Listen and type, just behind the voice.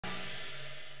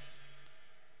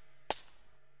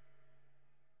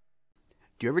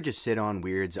Do you ever just sit on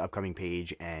Wyrd's upcoming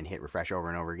page and hit refresh over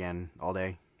and over again all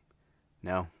day?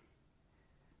 No?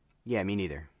 Yeah, me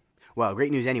neither. Well,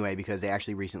 great news anyway, because they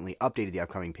actually recently updated the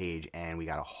upcoming page and we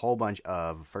got a whole bunch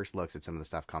of first looks at some of the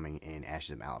stuff coming in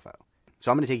Ashes of Malifaux. So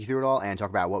I'm going to take you through it all and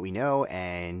talk about what we know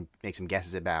and make some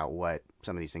guesses about what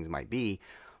some of these things might be.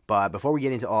 But before we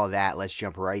get into all of that, let's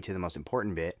jump right to the most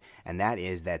important bit, and that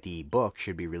is that the book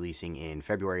should be releasing in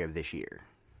February of this year.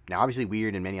 Now, obviously,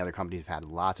 Wyrd and many other companies have had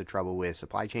lots of trouble with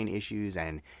supply chain issues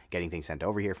and getting things sent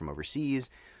over here from overseas,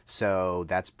 so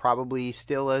that's probably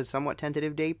still a somewhat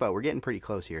tentative date, but we're getting pretty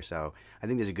close here, so I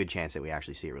think there's a good chance that we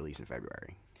actually see it released in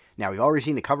February. Now, we've already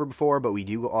seen the cover before, but we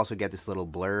do also get this little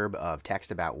blurb of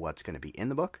text about what's going to be in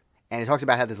the book. And it talks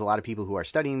about how there's a lot of people who are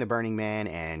studying the Burning Man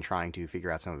and trying to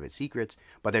figure out some of its secrets,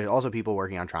 but there's also people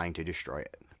working on trying to destroy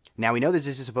it. Now, we know that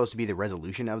this is supposed to be the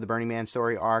resolution of the Burning Man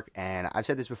story arc, and I've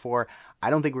said this before, I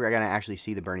don't think we're going to actually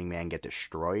see the Burning Man get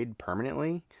destroyed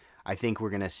permanently. I think we're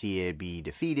going to see it be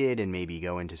defeated and maybe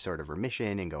go into sort of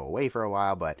remission and go away for a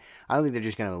while, but I don't think they're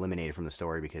just going to eliminate it from the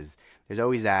story because there's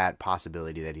always that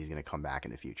possibility that he's going to come back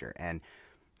in the future. And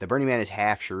the Burning Man is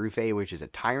half Sharufe, which is a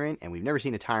tyrant, and we've never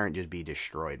seen a tyrant just be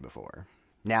destroyed before.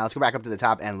 Now, let's go back up to the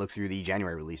top and look through the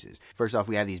January releases. First off,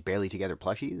 we have these Barely Together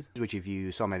plushies, which if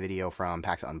you saw my video from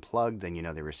PAX Unplugged, then you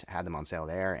know they had them on sale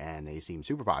there, and they seem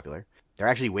super popular. They're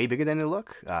actually way bigger than they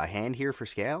look, hand here for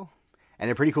scale, and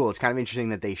they're pretty cool. It's kind of interesting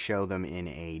that they show them in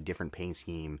a different paint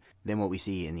scheme than what we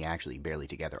see in the actually Barely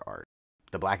Together art.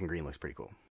 The black and green looks pretty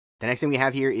cool. The next thing we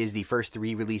have here is the first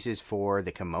 3 releases for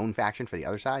the Kimon faction for the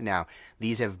other side. Now,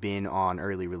 these have been on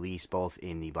early release both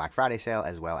in the Black Friday sale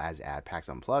as well as at PAX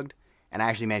Unplugged. And I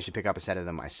actually managed to pick up a set of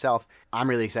them myself. I'm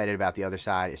really excited about the other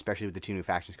side, especially with the 2 new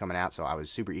factions coming out, so I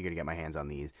was super eager to get my hands on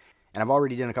these. And I've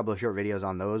already done a couple of short videos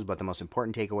on those, but the most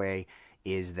important takeaway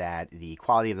is that the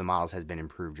quality of the models has been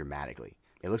improved dramatically.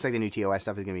 It looks like the new TOS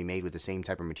stuff is going to be made with the same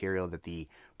type of material that the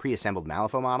pre-assembled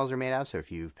Malifaux models are made out of. So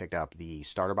if you've picked up the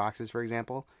starter boxes, for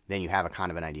example, then you have a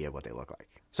kind of an idea of what they look like.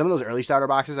 Some of those early starter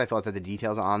boxes, I thought that the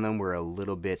details on them were a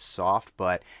little bit soft,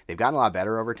 but they've gotten a lot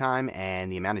better over time, and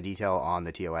the amount of detail on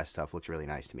the TOS stuff looks really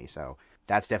nice to me. So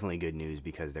that's definitely good news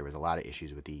because there was a lot of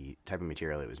issues with the type of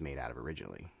material it was made out of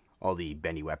originally. All the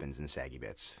bendy weapons and saggy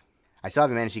bits. I still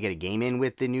haven't managed to get a game in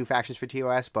with the new factions for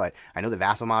TOS, but I know the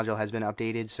Vassal module has been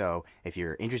updated, so if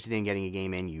you're interested in getting a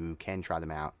game in, you can try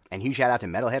them out. And huge shout out to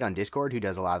Metalhead on Discord, who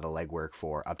does a lot of the legwork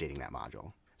for updating that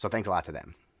module. So thanks a lot to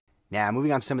them. Now,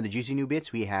 moving on to some of the juicy new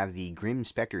bits, we have the Grim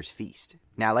Spectre's Feast.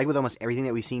 Now, like with almost everything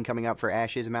that we've seen coming up for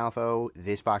Ashes of Malifaux,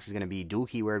 this box is going to be dual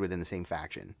keyword within the same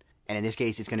faction. And in this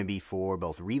case, it's going to be for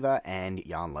both Riva and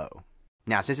Yanlo.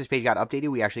 Now, since this page got updated,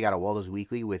 we actually got a Waldo's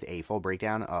Weekly with a full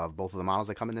breakdown of both of the models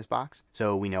that come in this box,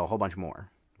 so we know a whole bunch more.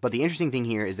 But the interesting thing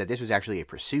here is that this was actually a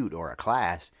pursuit or a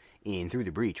class in Through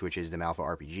the Breach, which is the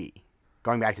Malifaux RPG,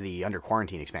 going back to the Under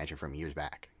Quarantine expansion from years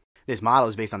back. This model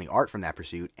is based on the art from that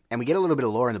pursuit, and we get a little bit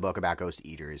of lore in the book about Ghost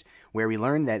Eaters, where we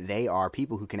learn that they are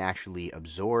people who can actually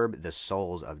absorb the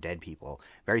souls of dead people,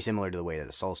 very similar to the way that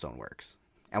the Soul Stone works.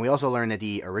 And we also learn that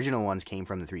the original ones came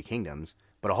from the 3 kingdoms,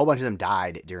 but a whole bunch of them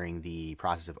died during the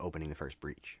process of opening the first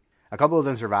breach. A couple of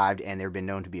them survived, and there have been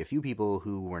known to be a few people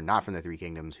who were not from the 3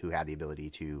 kingdoms who had the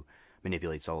ability to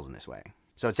manipulate souls in this way.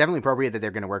 So it's definitely appropriate that they're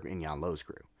going to work in Yanlo's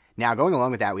crew. Now, going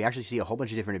along with that, we actually see a whole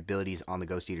bunch of different abilities on the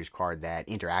Ghost Eater's card that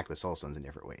interact with Soulstones in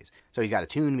different ways. So he's got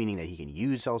Attune, meaning that he can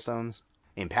use Soulstones.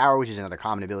 Empower, which is another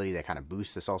common ability that kind of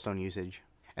boosts the Soulstone usage.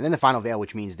 And then the Final Veil,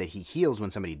 which means that he heals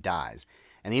when somebody dies.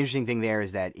 And the interesting thing there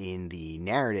is that in the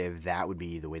narrative, that would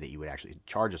be the way that you would actually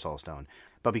charge a Soulstone.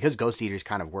 But because Ghost Eaters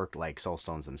kind of work like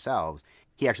Soulstones themselves,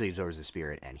 he actually absorbs the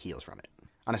spirit and heals from it.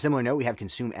 On a similar note, we have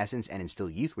Consume Essence and Instill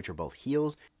Youth, which are both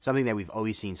heals, something that we've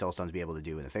always seen Soulstones be able to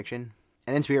do in the fiction.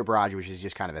 And then Spirit Barrage, which is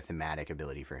just kind of a thematic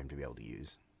ability for him to be able to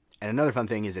use. And another fun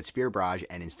thing is that Spirit Barrage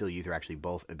and Instill Youth are actually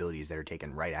both abilities that are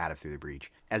taken right out of Through the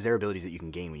Breach, as they're abilities that you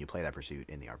can gain when you play that pursuit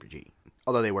in the RPG,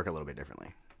 although they work a little bit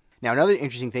differently. Now, another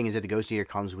interesting thing is that the Ghost Eater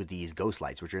comes with these Ghost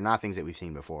Lights, which are not things that we've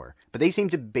seen before, but they seem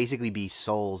to basically be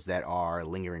souls that are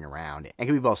lingering around, and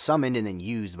can be both summoned and then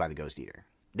used by the Ghost Eater.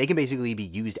 They can basically be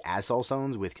used as Soul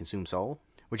Stones with Consume Soul,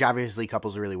 which obviously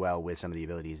couples really well with some of the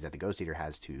abilities that the Ghost Eater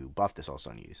has to buff the Soul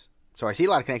Stone use. So I see a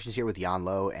lot of connections here with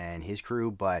Yanlo and his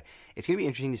crew, but it's going to be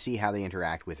interesting to see how they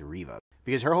interact with Riva.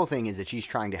 Because her whole thing is that she's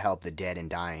trying to help the dead and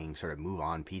dying sort of move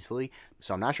on peacefully,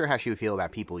 so I'm not sure how she would feel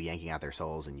about people yanking out their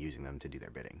souls and using them to do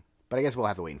their bidding. But I guess we'll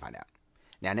have to wait and find out.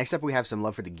 Now, next up we have some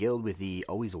love for the guild with the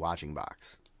Always Watching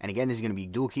box. And again, this is going to be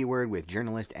dual keyword with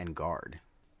Journalist and Guard.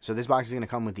 So this box is going to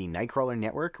come with the Nightcrawler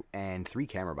Network and 3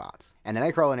 camera bots. And the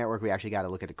Nightcrawler Network we actually got to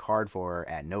look at the card for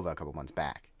at Nova a couple months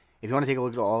back. If you want to take a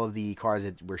look at all of the cards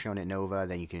that were shown at Nova,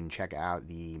 then you can check out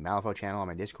the Malifaux channel on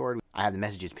my Discord. I have the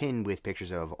messages pinned with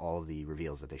pictures of all of the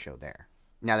reveals that they showed there.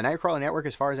 Now, the Nightcrawler Network,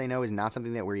 as far as I know, is not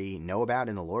something that we know about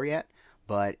in the lore yet,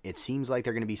 but it seems like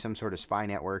they're going to be some sort of spy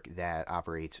network that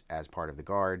operates as part of the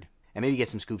Guard, and maybe get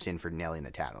some scoops in for Nelly and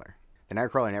the Tattler. The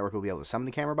Nightcrawler Network will be able to summon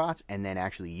the camera bots, and then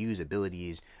actually use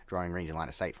abilities drawing range and line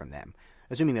of sight from them,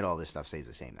 assuming that all this stuff stays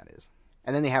the same, that is.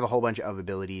 And then they have a whole bunch of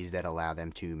abilities that allow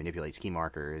them to manipulate ski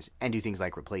markers, and do things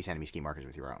like replace enemy ski markers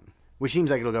with your own, which seems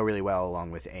like it'll go really well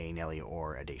along with a Nelly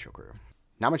or a Dacial crew.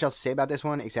 Not much else to say about this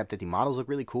one, except that the models look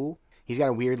really cool. He's got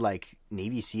a weird, like,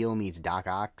 Navy SEAL meets Doc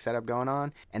Ock setup going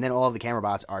on, and then all of the camera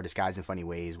bots are disguised in funny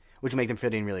ways, which will make them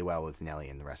fit in really well with Nelly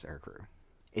and the rest of her crew.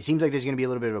 It seems like there's going to be a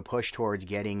little bit of a push towards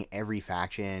getting every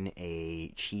faction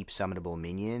a cheap summonable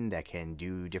minion that can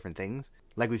do different things,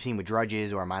 like we've seen with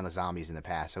Drudges or Mindless Zombies in the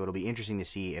past, so it'll be interesting to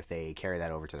see if they carry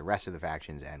that over to the rest of the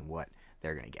factions and what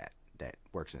they're going to get that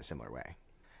works in a similar way.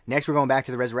 Next, we're going back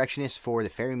to the Resurrectionists for the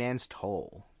Ferryman's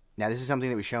Toll. Now, this is something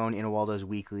that was shown in Waldo's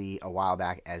Weekly a while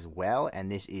back as well, and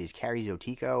this is Carrie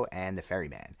Zotico and the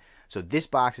Ferryman. So this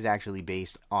box is actually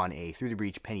based on a Through the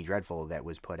Breach Penny Dreadful that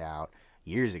was put out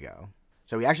years ago.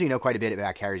 So we actually know quite a bit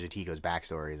about Carrie Zotico's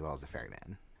backstory as well as the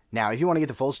Ferryman. Now, if you want to get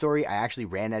the full story, I actually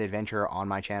ran that adventure on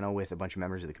my channel with a bunch of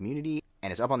members of the community,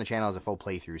 and it's up on the channel as a full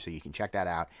playthrough, so you can check that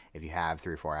out if you have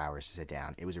 3 or 4 hours to sit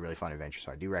down. It was a really fun adventure,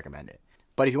 so I do recommend it.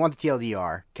 But if you want the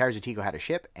TLDR, Carrie Zotico had a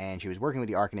ship, and she was working with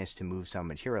the Arcanists to move some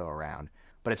material around.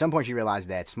 But at some point she realized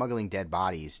that smuggling dead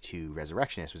bodies to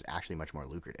Resurrectionists was actually much more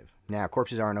lucrative. Now,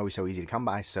 corpses aren't always so easy to come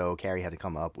by, so Carrie had to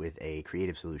come up with a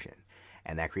creative solution.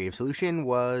 And that creative solution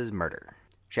was murder.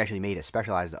 She actually made a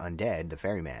specialized undead, the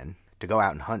Ferryman, to go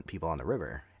out and hunt people on the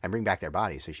river and bring back their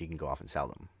bodies so she can go off and sell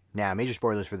them. Now, major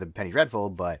spoilers for the Penny Dreadful,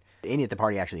 but the Indian at the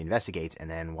party actually investigates and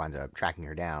then winds up tracking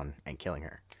her down and killing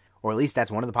her. Or at least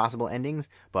that's one of the possible endings,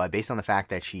 but based on the fact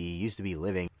that she used to be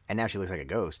living and now she looks like a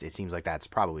ghost, it seems like that's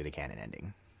probably the canon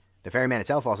ending. The Ferryman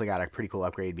itself also got a pretty cool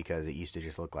upgrade because it used to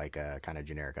just look like a kind of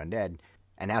generic undead,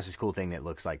 and now it's this cool thing that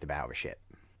looks like the bow of a ship.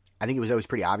 I think it was always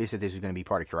pretty obvious that this was going to be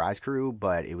part of Kurai's crew,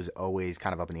 but it was always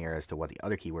kind of up in the air as to what the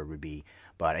other keyword would be.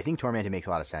 But I think Tormented makes a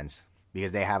lot of sense,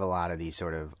 because they have a lot of these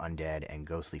sort of undead and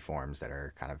ghostly forms that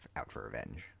are kind of out for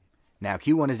revenge. Now,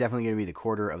 Q1 is definitely going to be the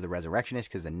quarter of the Resurrectionists,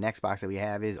 because the next box that we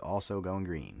have is also going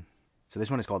green. So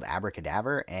this one is called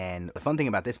Abracadaver, and the fun thing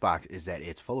about this box is that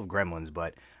it's full of gremlins,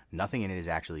 but nothing in it is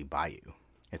actually Bayou.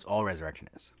 It's all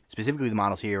Resurrectionists. Specifically, the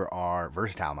models here are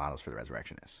versatile models for the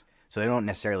Resurrectionists, so they don't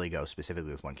necessarily go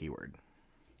specifically with one keyword.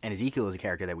 And Ezekiel is a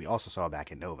character that we also saw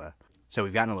back in Nova, so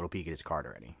we've gotten a little peek at his card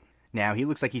already. Now, he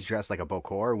looks like he's dressed like a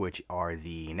Bokor, which are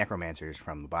the necromancers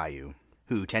from the Bayou,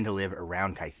 who tend to live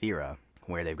around Kythera,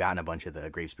 where they've gotten a bunch of the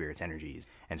Grave Spirit's energies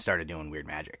and started doing weird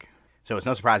magic. So it's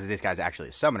no surprise that this guy's actually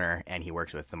a summoner, and he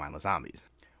works with the Mindless Zombies.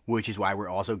 Which is why we're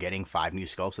also getting 5 new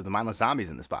sculpts of the Mindless Zombies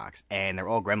in this box, and they're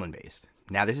all gremlin-based.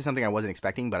 Now, this is something I wasn't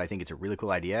expecting, but I think it's a really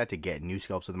cool idea to get new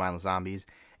sculpts of the Mindless Zombies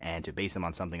and to base them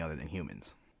on something other than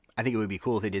humans. I think it would be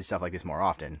cool if they did stuff like this more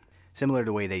often, similar to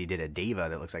the way they did a Deva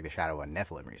that looks like the shadow of a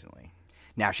Nephilim recently.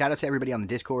 Now, shout out to everybody on the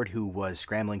Discord who was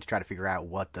scrambling to try to figure out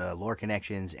what the lore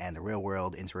connections and the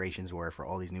real-world inspirations were for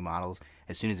all these new models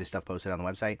as soon as this stuff posted on the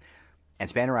website. And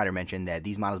Spanner Rider mentioned that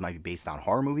these models might be based on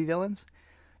horror movie villains.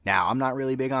 Now, I'm not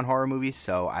really big on horror movies,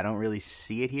 so I don't really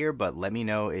see it here, but let me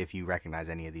know if you recognize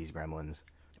any of these gremlins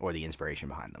or the inspiration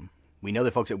behind them. We know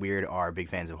that folks at Wyrd are big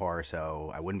fans of horror,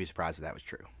 so I wouldn't be surprised if that was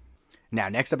true. Now,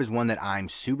 next up is one that I'm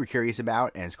super curious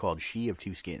about, and it's called She of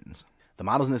Two Skins. The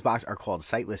models in this box are called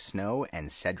Sightless Snow and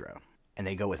Cedra, and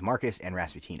they go with Marcus and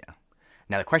Rasputina.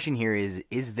 Now, the question here is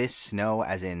this Snow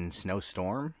as in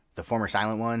Snowstorm, the former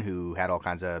Silent One who had all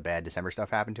kinds of bad December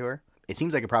stuff happen to her? It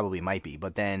seems like it probably might be,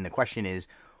 but then the question is,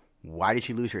 why did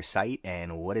she lose her sight,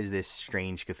 and what is this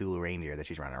strange Cthulhu reindeer that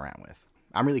she's running around with?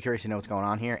 I'm really curious to know what's going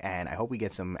on here, and I hope we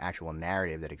get some actual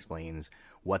narrative that explains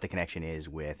what the connection is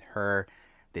with her,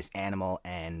 this animal,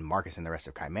 and Marcus and the rest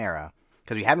of Chimera,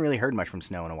 because we haven't really heard much from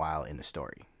Snow in a while in the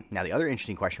story. Now, the other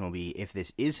interesting question will be, if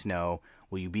this is Snow,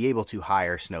 will you be able to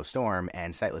hire Snowstorm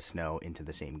and Sightless Snow into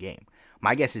the same game?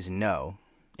 My guess is no.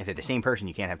 If they're the same person,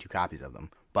 you can't have 2 copies of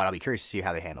them, but I'll be curious to see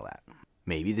how they handle that.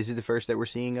 Maybe this is the first that we're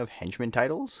seeing of henchman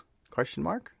titles? Question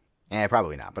mark?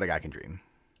 Probably not, but a guy can dream.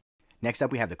 Next up,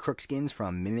 we have the Crook skins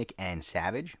from Mimic and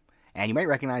Savage. And you might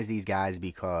recognize these guys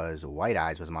because White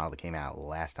Eyes was a model that came out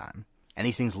last time. And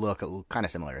these things look kind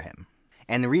of similar to him.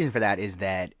 And the reason for that is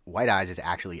that White Eyes is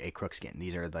actually a Crook skin.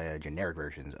 These are the generic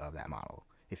versions of that model,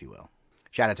 if you will.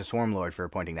 Shout out to Swarmlord for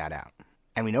pointing that out.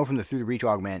 And we know from the Through the Breach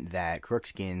augment that Crook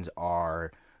skins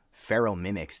are feral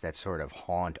mimics that sort of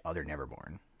haunt other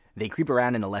Neverborn. They creep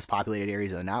around in the less populated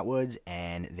areas of the Knotwoods,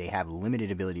 and they have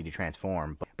limited ability to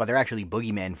transform, but they're actually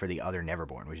boogeymen for the other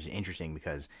Neverborn, which is interesting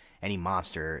because any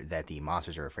monster that the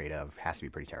monsters are afraid of has to be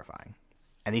pretty terrifying.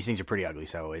 And these things are pretty ugly,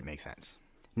 so it makes sense.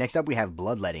 Next up, we have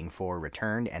Bloodletting for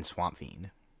Returned and Swamp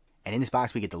Fiend. And in this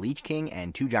box, we get the Leech King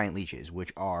and 2 giant leeches,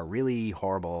 which are really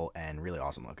horrible and really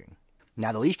awesome looking.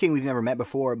 Now, the Leech King we've never met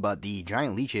before, but the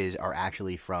giant leeches are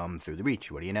actually from Through the Breach.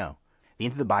 What do you know? The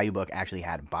Into the Bayou book actually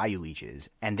had Bayou leeches,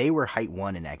 and they were height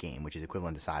 1 in that game, which is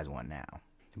equivalent to size 1 now.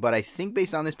 But I think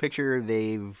based on this picture,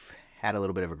 they've had a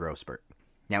little bit of a growth spurt.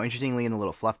 Now, interestingly, in the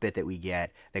little fluff bit that we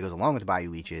get that goes along with the Bayou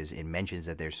leeches, it mentions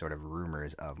that there's sort of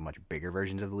rumors of much bigger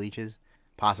versions of the leeches,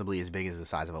 possibly as big as the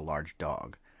size of a large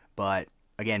dog. But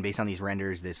again, based on these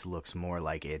renders, this looks more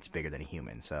like it's bigger than a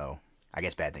human, so I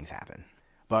guess bad things happen.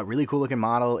 But really cool looking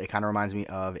model. It kind of reminds me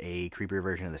of a creepier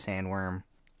version of the Sandworm.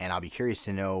 And I'll be curious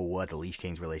to know what the Leech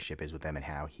King's relationship is with them and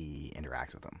how he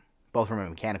interacts with them. Both from a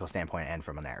mechanical standpoint and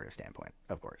from a narrative standpoint,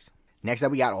 of course. Next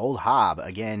up, we got Old Hob,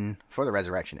 again, for the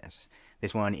Resurrectionists.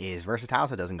 This one is versatile,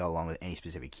 so it doesn't go along with any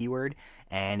specific keyword.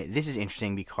 And this is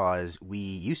interesting because we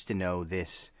used to know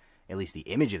this, at least the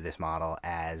image of this model,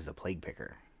 as the Plague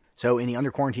Picker. So in the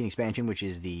Under Quarantine expansion, which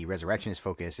is the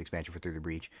Resurrectionist-focused expansion for Through the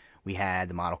Breach, we had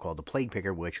the model called the Plague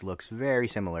Picker, which looks very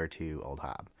similar to Old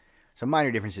Hob. Some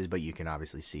minor differences, but you can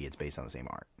obviously see it's based on the same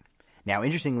art. Now,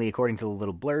 interestingly, according to the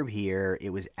little blurb here,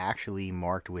 it was actually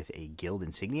marked with a guild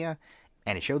insignia,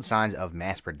 and it showed signs of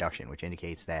mass production, which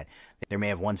indicates that there may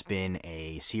have once been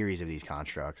a series of these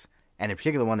constructs, and the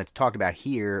particular one that's talked about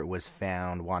here was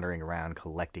found wandering around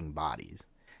collecting bodies.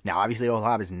 Now, obviously, Old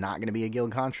Hob is not going to be a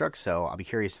guild construct, so I'll be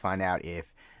curious to find out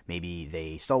if maybe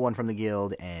they stole one from the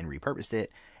guild and repurposed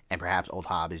it, and perhaps Old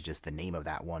Hob is just the name of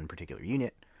that one particular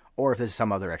unit, or if there's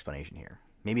some other explanation here.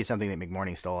 Maybe it's something that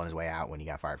McMorning stole on his way out when he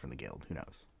got fired from the guild. Who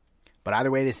knows? But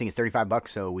either way, this thing is $35,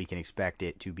 so we can expect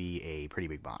it to be a pretty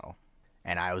big model.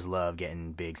 And I always love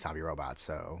getting big zombie robots,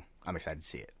 so I'm excited to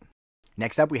see it.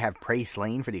 Next up, we have Prey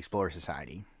Slain for the Explorer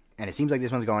Society. And it seems like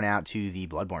this one's going out to the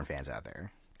Bloodborne fans out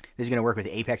there. This is going to work with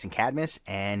Apex and Cadmus,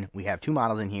 and we have 2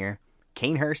 models in here,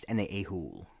 Cainhurst and the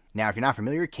Ahul. Now, if you're not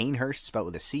familiar, Cainhurst, spelled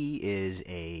with a C, is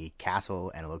a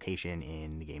castle and a location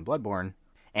in the game Bloodborne.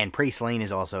 And Prey Slain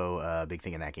is also a big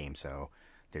thing in that game, so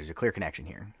there's a clear connection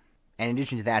here. And in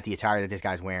addition to that, the attire that this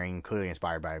guy's wearing, clearly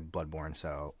inspired by Bloodborne,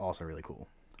 so also really cool.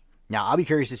 Now, I'll be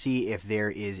curious to see if there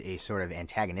is a sort of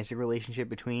antagonistic relationship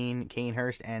between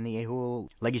Cainhurst and the Ahul,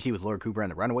 like you see with Lord Cooper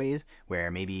and the Runaways,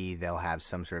 where maybe they'll have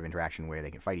some sort of interaction where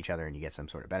they can fight each other and you get some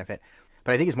sort of benefit.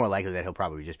 But I think it's more likely that he'll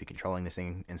probably just be controlling this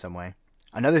thing in some way.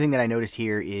 Another thing that I noticed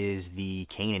here is the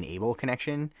Cain and Abel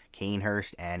connection.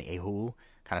 Cainhurst and Ahul.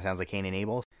 Kind of sounds like Cain and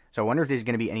Abel. So I wonder if there's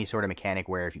going to be any sort of mechanic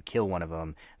where if you kill one of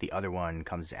them, the other one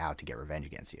comes out to get revenge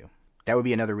against you. That would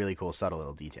be another really cool, subtle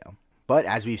little detail. But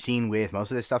as we've seen with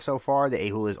most of this stuff so far, the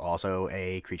Ahul is also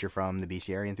a creature from the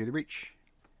bestiary and Through the Breach.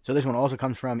 So this one also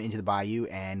comes from Into the Bayou,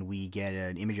 and we get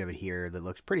an image of it here that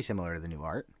looks pretty similar to the new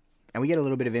art. And we get a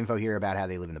little bit of info here about how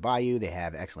they live in the bayou, they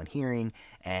have excellent hearing,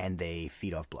 and they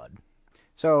feed off blood.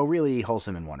 So really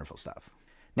wholesome and wonderful stuff.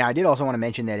 Now, I did also want to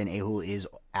mention that an Ahul is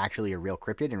actually a real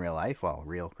cryptid in real life. Well,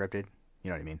 real cryptid, you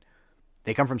know what I mean.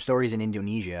 They come from stories in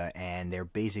Indonesia, and they're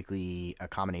basically a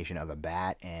combination of a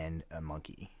bat and a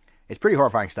monkey. It's pretty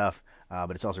horrifying stuff,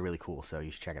 but it's also really cool, so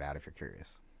you should check it out if you're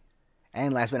curious.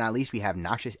 And last but not least, we have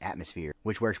Noxious Atmosphere,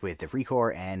 which works with the Free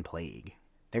Core and Plague.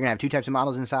 They're going to have 2 types of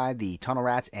models inside, the Tunnel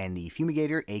Rats and the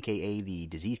Fumigator, aka the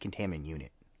Disease Containment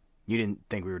Unit. You didn't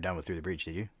think we were done with Through the Breach,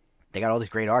 did you? They got all this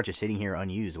great art just sitting here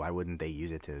unused. Why wouldn't they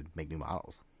use it to make new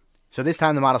models? So this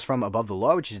time the model's from Above the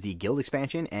Law, which is the guild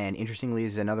expansion, and interestingly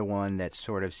is another one that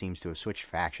sort of seems to have switched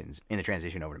factions in the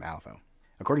transition over to Malifaux.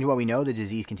 According to what we know, the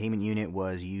Disease Containment Unit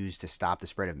was used to stop the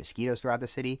spread of mosquitoes throughout the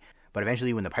city, but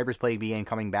eventually when the Piper's Plague began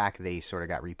coming back, they sort of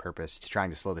got repurposed to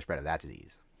trying to slow the spread of that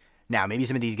disease. Now, maybe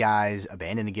some of these guys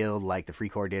abandoned the guild like the Free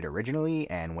Corps did originally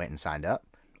and went and signed up,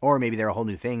 or maybe they're a whole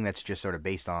new thing that's just sort of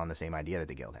based on the same idea that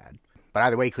the guild had. But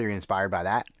either way, clearly inspired by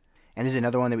that. And this is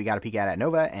another one that we got to peek at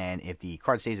Nova, and if the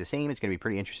card stays the same, it's going to be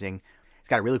pretty interesting. It's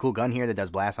got a really cool gun here that does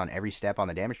blasts on every step on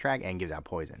the damage track and gives out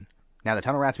poison. Now, the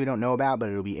Tunnel Rats we don't know about, but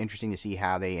it'll be interesting to see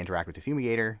how they interact with the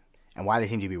Fumigator and why they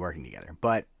seem to be working together.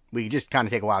 But we could just kind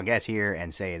of take a wild guess here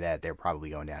and say that they're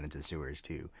probably going down into the sewers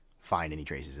to find any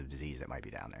traces of disease that might be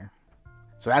down there.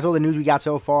 So that's all the news we got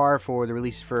so far for the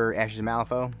release for Ashes of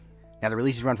Malifaux. Now, the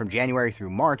releases run from January through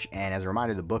March, and as a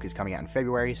reminder, the book is coming out in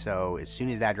February, so as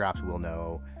soon as that drops, we'll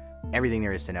know everything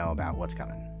there is to know about what's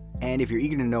coming. And if you're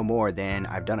eager to know more, then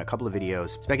I've done a couple of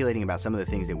videos speculating about some of the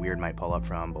things that Wyrd might pull up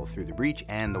from both Through the Breach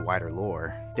and the wider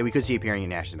lore that we could see appearing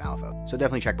in Ashes of Malifaux. So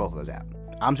definitely check both of those out.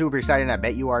 I'm super excited, and I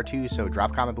bet you are too, so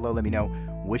drop a comment below, let me know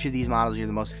which of these models you're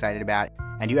the most excited about,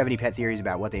 and do you have any pet theories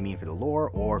about what they mean for the lore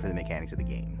or for the mechanics of the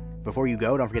game. Before you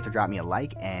go, don't forget to drop me a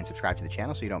like and subscribe to the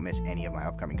channel so you don't miss any of my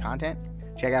upcoming content.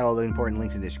 Check out all the important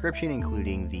links in the description,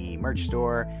 including the merch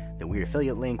store, the Wyrd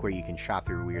affiliate link where you can shop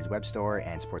through Wyrd's web store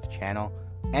and support the channel,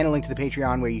 and a link to the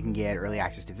Patreon where you can get early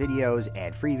access to videos,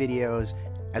 ad-free videos,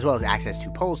 as well as access to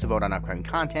polls to vote on upcoming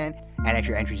content, and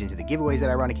extra entries into the giveaways that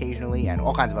I run occasionally, and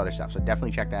all kinds of other stuff, so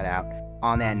definitely check that out.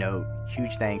 On that note,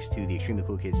 huge thanks to the Extremely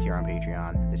Cool Kids tier on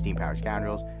Patreon, the Steam Powered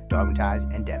Scoundrels, Dogmatize,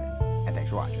 and Devin, and thanks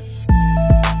for watching.